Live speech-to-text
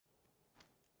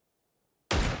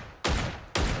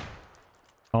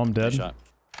Oh, I'm dead. Shot.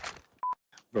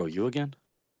 Bro, you again?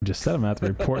 Just said I'm gonna have to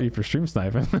report you for stream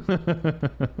sniping.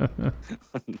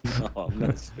 No, I'm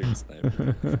not stream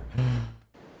sniping.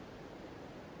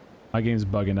 My game's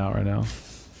bugging out right now.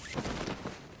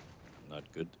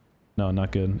 Not good. No,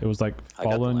 not good. It was like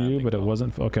following you, but it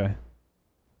wasn't. Okay.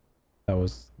 That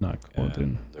was not cool, Yeah,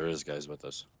 dude. there is guys with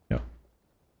us. Yeah.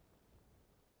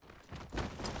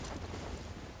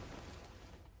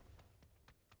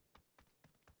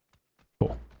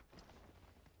 Cool.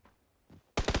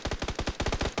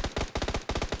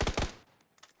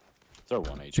 Throw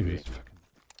 1 HP. Dude,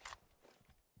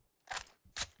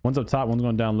 one's up top, one's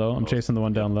going down low. I'm chasing the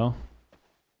one down low.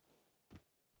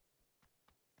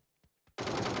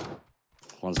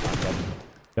 One's knocked up.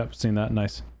 Yep, seen that.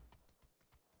 Nice.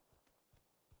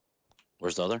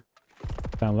 Where's the other?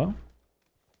 Down low.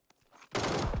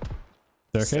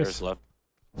 Staircase. Stairs left.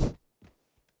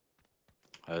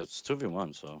 It's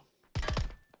 2v1, so.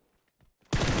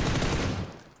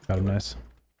 Got him. Nice.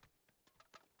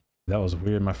 That was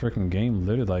weird. My freaking game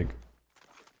literally like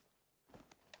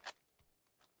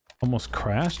almost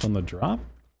crashed on the drop,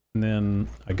 and then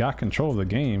I got control of the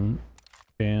game,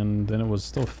 and then it was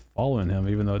still following him,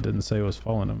 even though it didn't say it was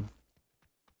following him.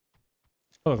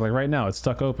 Look, like right now it's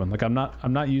stuck open. Like I'm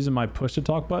not using my push to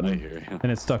talk button, I hear you.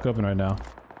 and it's stuck open right now.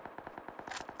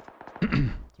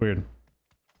 It's weird.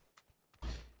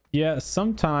 Yeah,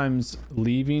 sometimes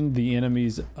leaving the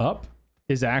enemies up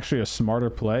is actually a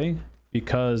smarter play,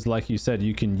 because like you said,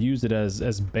 you can use it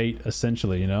as bait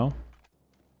essentially, you know?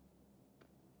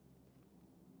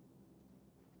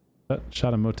 That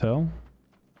shot a motel?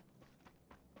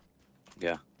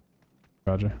 Yeah.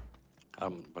 Roger.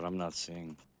 But I'm not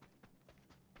seeing.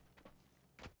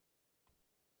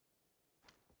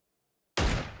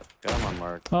 Got him on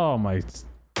mark. Oh my.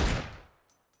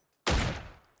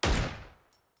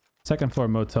 Second floor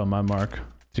motel, my mark.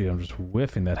 Dude, I'm just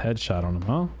whiffing that headshot on him,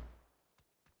 huh?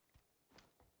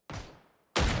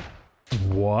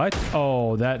 What?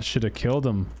 Oh, that should have killed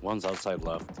him. One's outside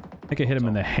left. I think I hit him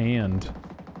in the hand.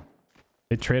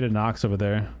 They traded knocks over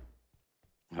there.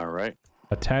 All right.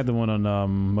 I tagged the one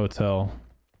on motel.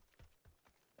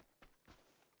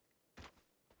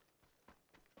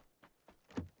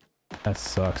 That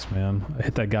sucks, man. I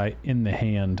hit that guy in the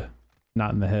hand,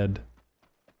 not in the head.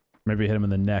 Maybe I hit him in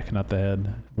the neck, not the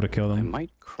head. Would have killed I him. might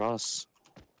cross.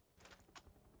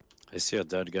 I see a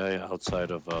dead guy outside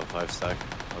of 5 stack.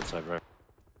 Outside right.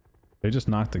 They just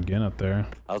knocked again up there.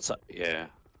 Outside. Yeah.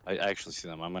 I actually see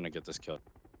them. I'm gonna get this kill.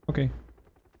 Okay.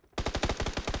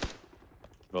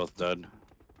 Both dead.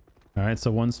 All right, so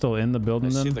one's still in the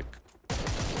building I then? see the.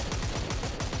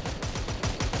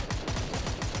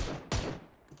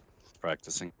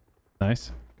 Practicing.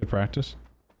 Nice. Good practice.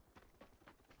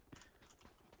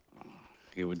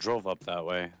 He drove up that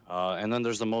way. And then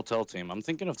there's the motel team. I'm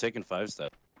thinking of taking 5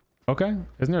 step. Okay.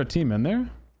 Isn't there a team in there?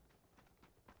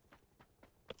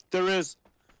 There is.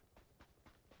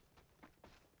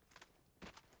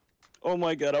 Oh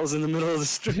my god, I was in the middle of the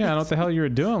street. Yeah, I don't know what the hell you were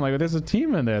doing. Like, there's a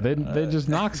team in there. They just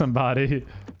knocked somebody.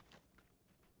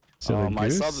 Silly I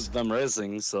saw goose. them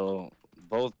racing, so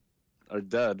both are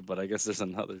dead, but I guess there's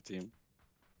another team.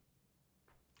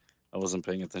 I wasn't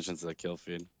paying attention to the kill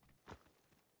feed.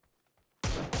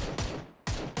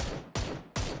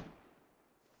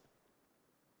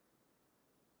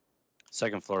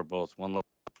 Second floor, both. One low,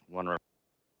 one right.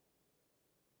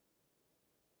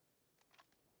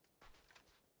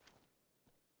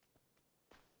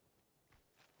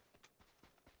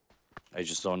 I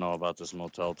just don't know about this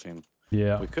motel team.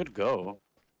 Yeah. We could go.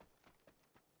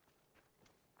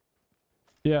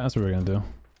 Yeah, that's what we're gonna do.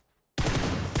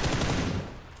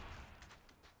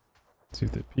 See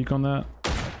if they peek on that.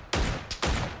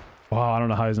 Wow, I don't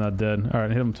know how he's not dead. All right,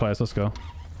 hit him twice. Let's go.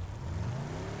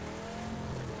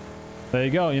 There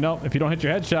you go. You know, if you don't hit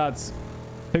your headshots,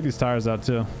 take these tires out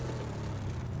too.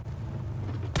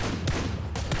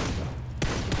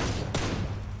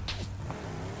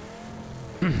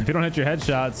 If you don't hit your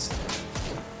headshots,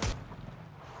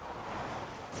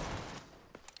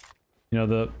 you know,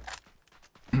 the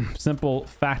simple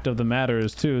fact of the matter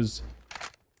is too is,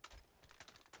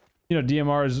 you know,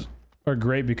 DMRs are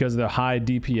great because of the high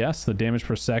DPS, the damage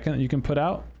per second that you can put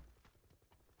out.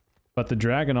 But the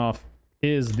Dragunov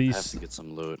is the... I have to get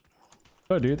some loot.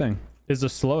 Oh, do your thing. Is the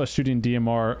slowest shooting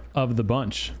DMR of the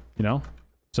bunch, you know?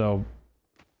 So,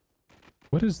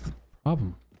 what is the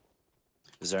problem?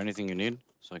 Is there anything you need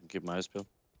so I can keep my eyes peeled?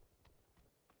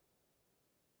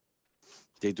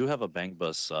 They do have a bank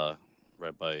bus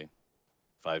right by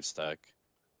 5 stack.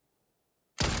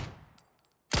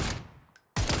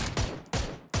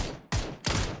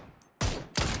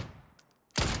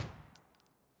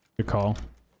 Good call.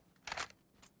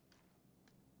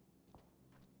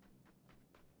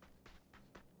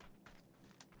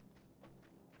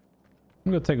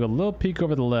 I'm gonna take a little peek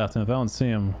over the left, and if I don't see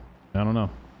him, I don't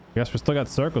know. I guess we still got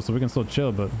circles, so we can still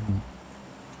chill, but...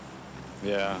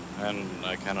 Yeah, and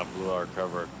I kind of blew our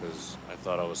cover because I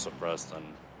thought I was suppressed, and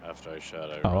after I shot,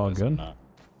 I all realized I'm good.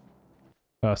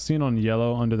 not. Seen on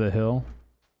yellow under the hill.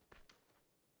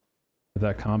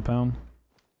 That compound.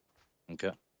 Okay.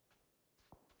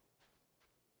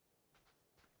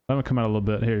 Let him come out a little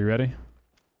bit. Here, you ready?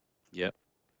 Yep.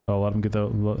 Oh, let him get the...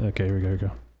 Okay, here we go, here we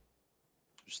go.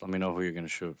 Just let me know who you're gonna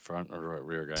shoot, front or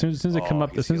rear guy. As soon as they come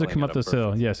up, as soon as they come up this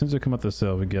hill. Yeah, as soon as they come up this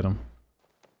hill, we get him.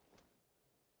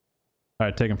 All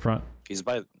right, take him front. He's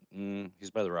by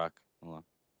the rock. Hold on.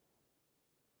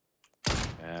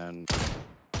 And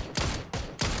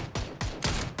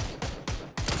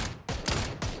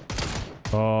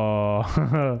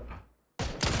oh.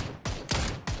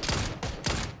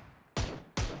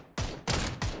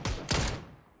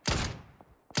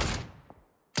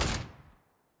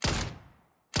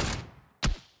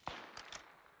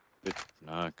 good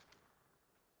knock.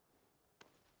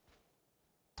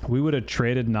 We would have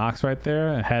traded knocks right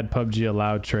there had PUBG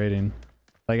allowed trading.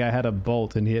 Like I had a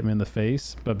bolt and he hit me in the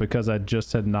face, but because I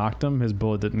just had knocked him, his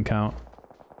bullet didn't count.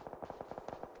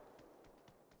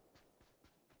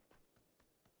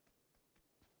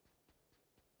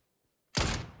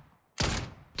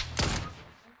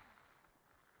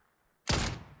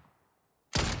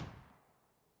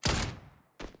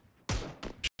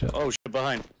 Shit. Oh shit,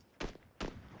 behind.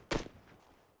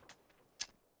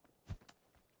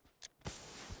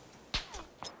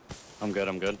 I'm good,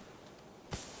 I'm good.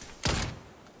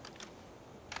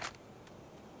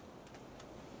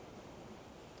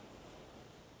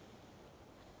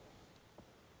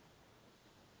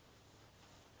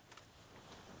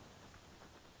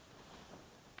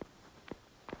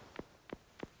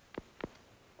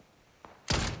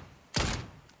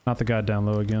 Not the guy down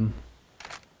low again.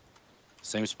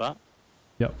 Same spot?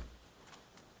 Yep.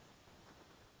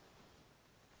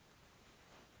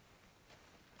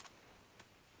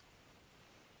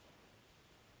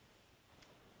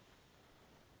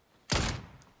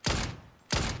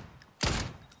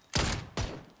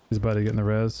 He's about to get in the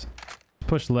res.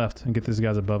 Push left and get these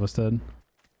guys above us dead.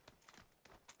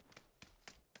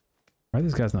 Why are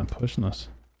these guys not pushing us?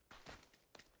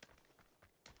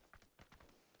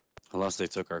 Unless they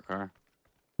took our car.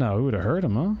 No, we would have heard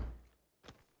him, huh?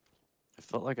 I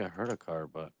felt like I heard a car,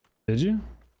 but Did you?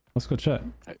 Let's go check.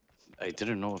 I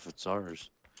didn't know if it's ours.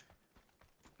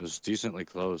 It was decently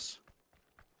close.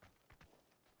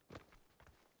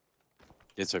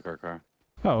 They took our car.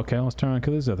 Oh, okay. Let's turn around and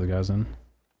kill these other guys in.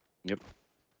 Yep.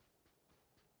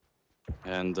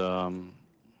 And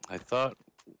I thought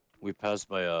we passed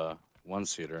by a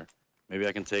one-seater. Maybe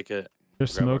I can take it. They're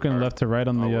grab our smoking car. left to right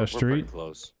on Oh, the we're pretty street.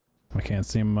 close. I can't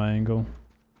see him my angle.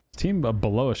 Team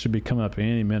below us should be coming up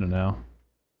any minute now.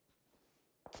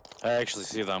 I actually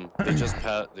see them. They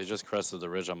just crested the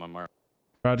ridge on my mark.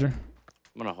 Roger.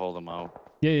 I'm gonna hold them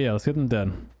out. Yeah. Let's get them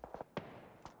dead.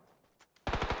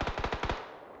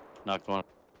 Knocked one.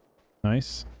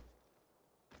 Nice.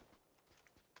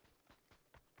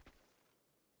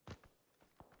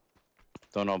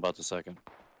 Don't know about the second.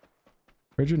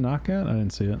 Where'd you knock at? I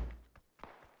didn't see it.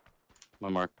 My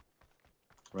mark.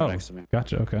 Right Oh, next to me.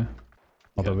 gotcha. Okay.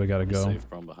 Although we gotta go. Safe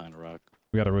from behind a rock.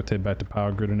 We gotta rotate back to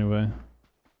power grid anyway.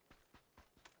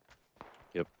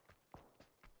 Yep.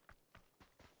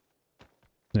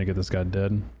 Need to get this guy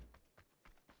dead.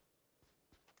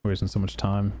 Wasting so much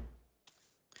time.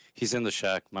 He's in the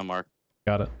shack. My mark.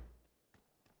 Got it.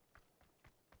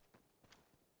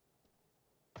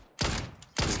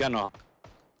 He's got no.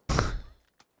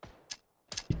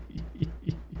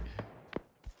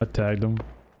 I tagged him.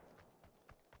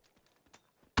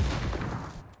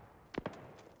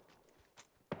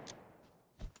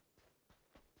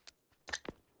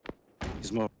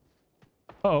 He's moving.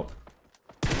 Oh.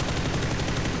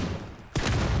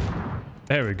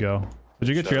 There we go. Did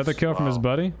you get your other kill from his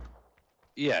buddy?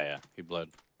 Yeah. He bled.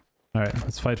 All right,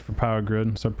 let's fight for power grid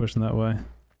and start pushing that way.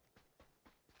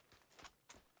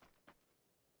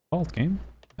 Fault game?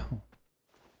 Oh.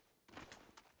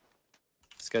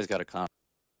 This guy's got a comp.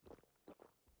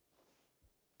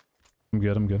 I'm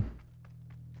good.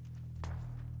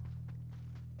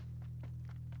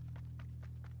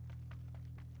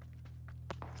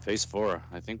 Phase 4.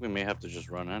 I think we may have to just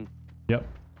run in. Yep.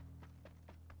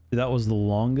 That was the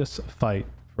longest fight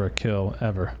for a kill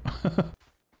ever.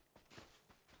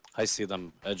 I see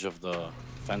them edge of the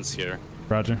fence here.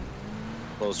 Roger.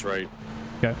 Close right.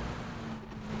 Okay.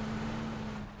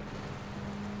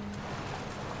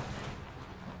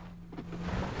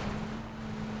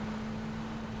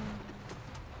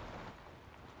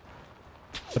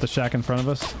 At the shack in front of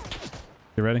us.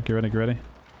 Get ready, get ready, get ready.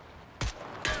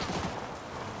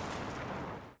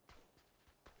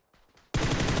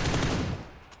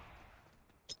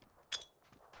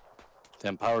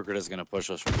 Damn, power grid is gonna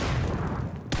push us from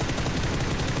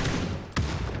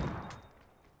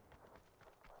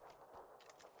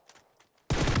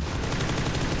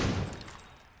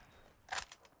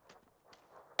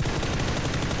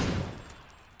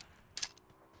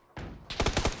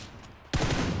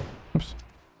Oops.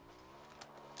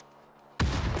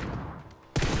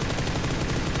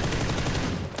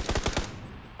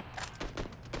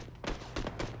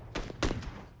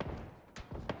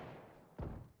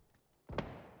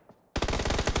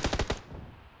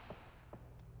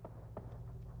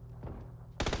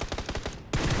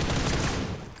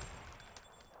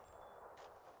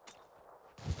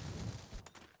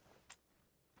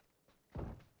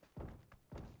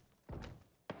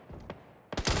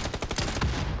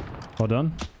 All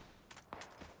done?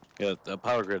 yeah, the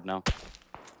power grid now.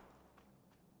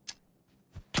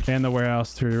 And the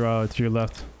warehouse to your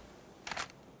left.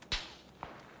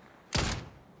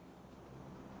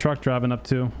 Truck driving up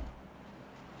too.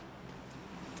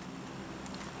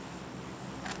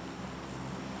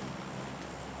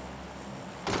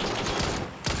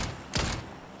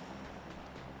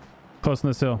 Close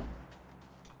on this hill.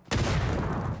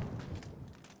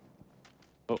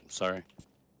 Oh, sorry.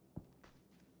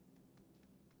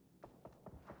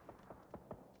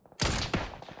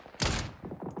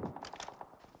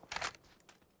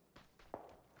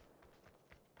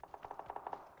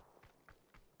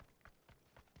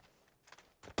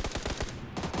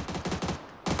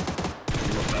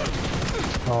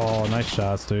 Oh, nice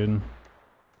shots, dude.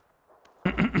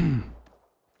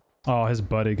 Oh, his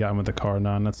buddy got him with the car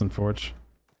 9. That's unfortunate.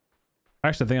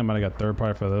 Actually, I think I might have got third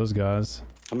party for those guys.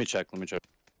 Let me check, let me check.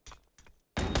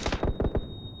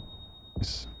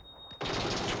 Nice.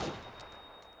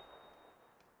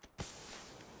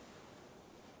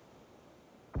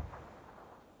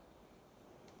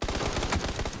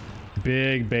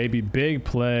 Big baby, big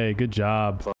play. Good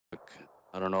job. Fuck.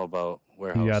 I don't know about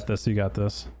warehouse. You got this, you got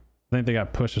this. I think they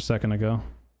got pushed a second ago.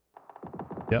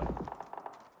 Yep.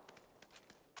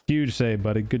 Huge save,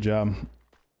 buddy. Good job.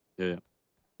 Yeah.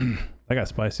 I got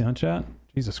spicy, huh, chat?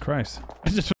 Jesus Christ. I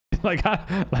just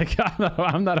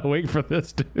I'm not awake for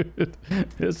this, dude.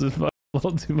 This is a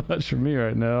little too much for me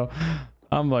right now.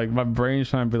 I'm like, my brain's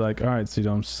trying to be like, all right,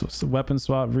 CDome, weapon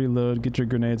swap, reload, get your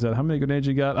grenades out. How many grenades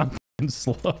you got? I'm fucking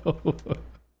slow.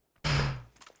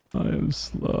 I am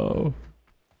slow.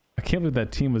 I can't believe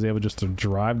that team was able just to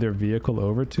drive their vehicle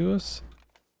over to us.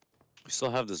 We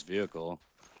still have this vehicle.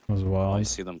 As well. I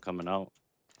see them coming out.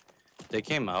 They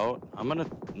came out. I'm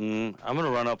gonna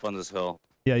run up on this hill.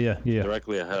 Yeah.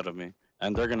 Directly ahead of me,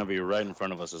 and they're gonna be right in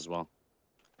front of us as well.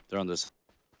 They're on this.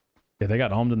 Yeah, they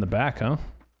got armed in the back, huh?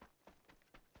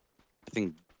 I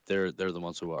think they're the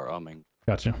ones who are arming.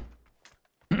 Gotcha.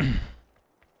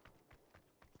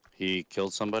 He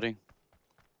killed somebody.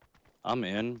 I'm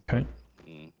in. Okay.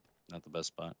 Not the best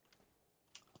spot.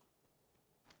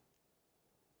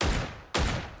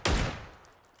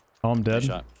 Oh, I'm dead.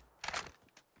 Shot.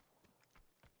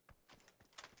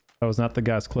 That was not the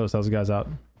guys close. That was the guys out.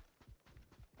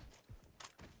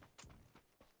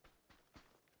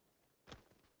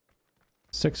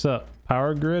 Six up.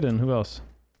 Power grid and who else?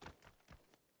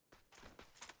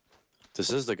 This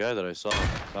is the guy that I saw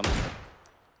coming.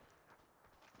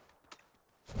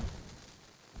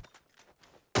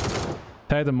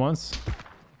 Tagged him once.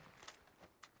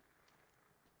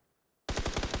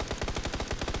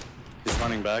 He's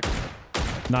running back.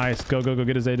 Nice. Go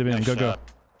get his AW in. Nice Go. shot.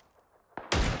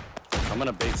 I'm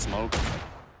gonna bait smoke.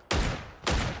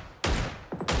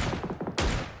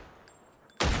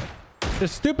 The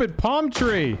stupid palm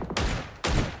tree.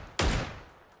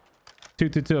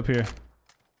 2-2-2 up here.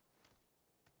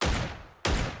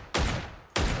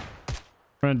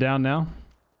 Running down now.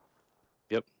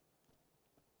 Yep.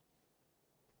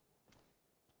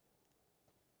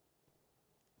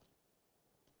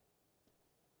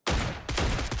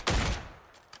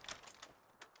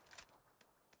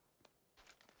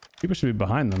 People should be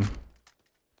behind them.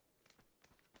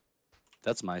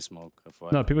 That's my smoke.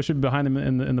 FYI. No, people should be behind them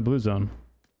in the blue zone.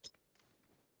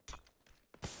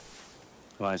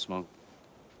 My smoke.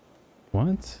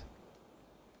 What?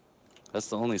 That's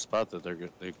the only spot that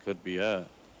they could be at.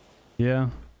 Yeah.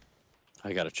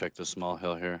 I gotta check this small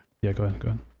hill here. Yeah, go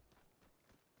ahead.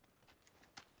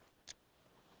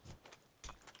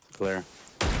 Clear.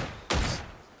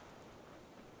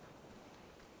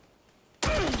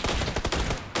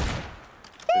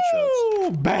 Good shots.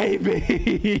 Ooh, baby!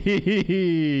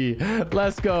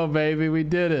 Let's go, baby. We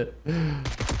did it.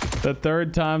 The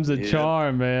third time's a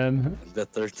charm, man. The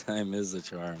third time is a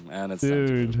charm, and it's dude.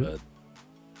 time to go to bed.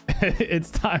 It's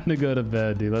time to go to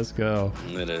bed, dude. Let's go.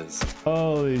 It is.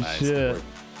 Holy nice shit. work.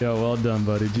 Yo, well done,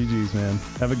 buddy. GG's, man.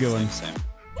 Have a good one. Same.